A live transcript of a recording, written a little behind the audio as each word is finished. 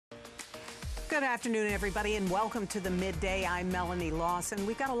Good afternoon, everybody, and welcome to the Midday. I'm Melanie Lawson.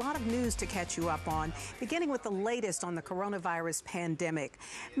 We've got a lot of news to catch you up on, beginning with the latest on the coronavirus pandemic.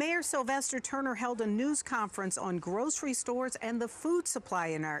 Mayor Sylvester Turner held a news conference on grocery stores and the food supply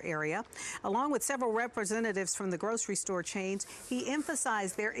in our area. Along with several representatives from the grocery store chains, he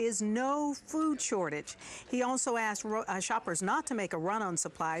emphasized there is no food shortage. He also asked shoppers not to make a run on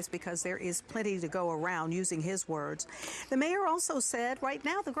supplies because there is plenty to go around, using his words. The mayor also said right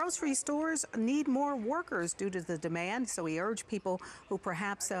now the grocery stores need more workers due to the demand, so he urged people who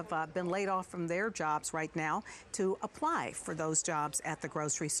perhaps have been laid off from their jobs right now to apply for those jobs at the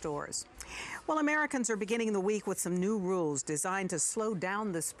grocery stores. Well, Americans are beginning the week with some new rules designed to slow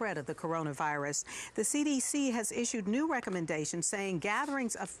down the spread of the coronavirus. The CDC has issued new recommendations saying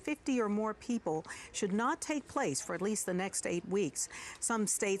gatherings of 50 or more people should not take place for at least the next 8 weeks. Some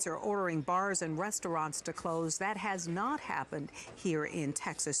states are ordering bars and restaurants to close. That has not happened here in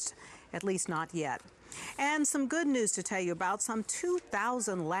Texas, at least not yet. And some good news to tell you about. Some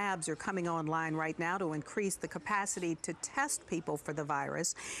 2,000 labs are coming online right now to increase the capacity to test people for the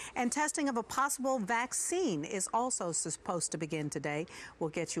virus. And testing of a possible vaccine is also supposed to begin today. We'll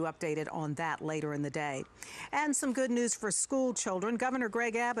get you updated on that later in the day. And some good news for school children. Governor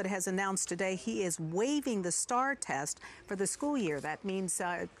Greg Abbott has announced today he is waiving the STAR test for the school year. That means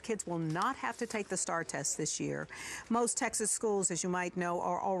kids will not have to take the STAR test this year. Most Texas schools, as you might know,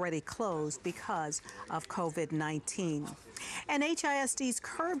 are already closed because of COVID-19. And HISD's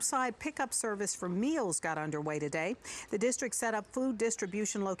curbside pickup service for meals got underway today. The district set up food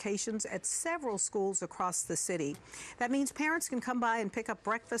distribution locations at several schools across the city. That means parents can come by and pick up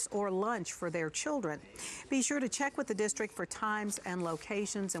breakfast or lunch for their children. Be sure to check with the district for times and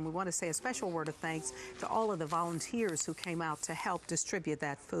locations, and we want to say a special word of thanks to all of the volunteers who came out to help distribute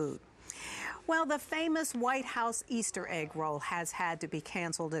that food. Well, the famous White House Easter egg roll has had to be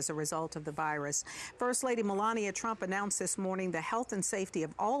canceled as a result of the virus. First Lady Melania Trump announced this morning the health and safety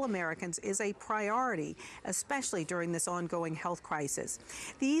of all Americans is a priority, especially during this ongoing health crisis.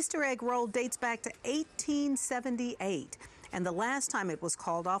 The Easter egg roll dates back to 1878. And the last time it was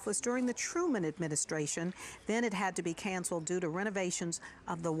called off was during the Truman administration. Then it had to be canceled due to renovations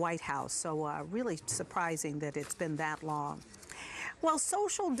of the White House. So really surprising that it's been that long. Well,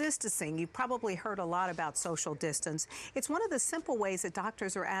 social distancing, you've probably heard a lot about social distance. It's one of the simple ways that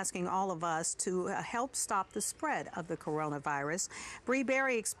doctors are asking all of us to help stop the spread of the coronavirus. Bree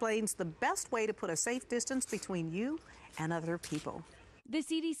Berry explains the best way to put a safe distance between you and other people. The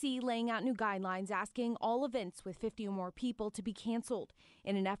CDC laying out new guidelines asking all events with 50 or more people to be canceled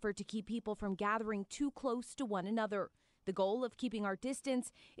in an effort to keep people from gathering too close to one another. The goal of keeping our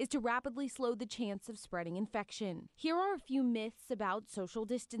distance is to rapidly slow the chance of spreading infection. Here are a few myths about social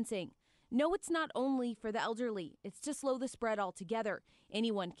distancing. No, it's not only for the elderly. It's to slow the spread altogether.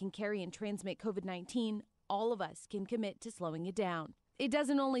 Anyone can carry and transmit COVID-19. All of us can commit to slowing it down. It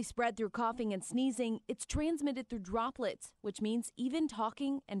doesn't only spread through coughing and sneezing, it's transmitted through droplets, which means even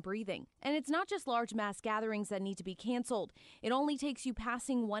talking and breathing. And it's not just large mass gatherings that need to be canceled. It only takes you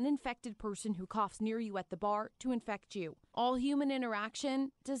passing one infected person who coughs near you at the bar to infect you. All human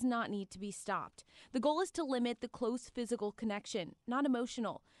interaction does not need to be stopped. The goal is to limit the close physical connection, not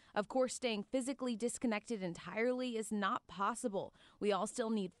emotional. Of course, staying physically disconnected entirely is not possible. We all still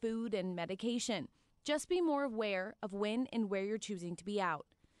need food and medication. Just be more aware of when and where you're choosing to be out.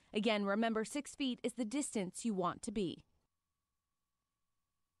 Again, remember 6 feet is the distance you want to be.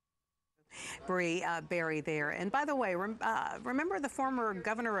 Bree Berry there. And by the way, remember the former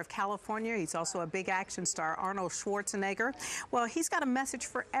governor of California? He's also a big action star, Arnold Schwarzenegger. Well, he's got a message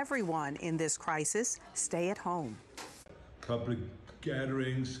for everyone in this crisis. Stay at home. Public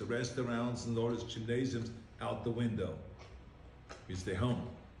gatherings, restaurants, and all those gymnasiums out the window. We stay home.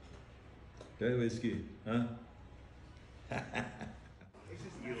 That whiskey, huh?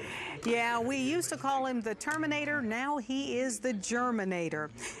 Yeah, we used to call him the Terminator. Now he is the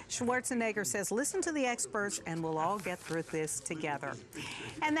Germinator. Schwarzenegger says, listen to the experts and we'll all get through this together.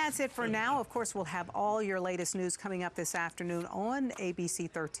 And that's it for now. Of course, we'll have all your latest news coming up this afternoon on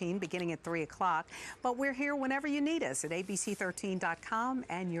ABC 13 beginning at 3 o'clock. But we're here whenever you need us at abc13.com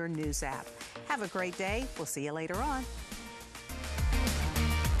and your news app. Have a great day. We'll see you later on.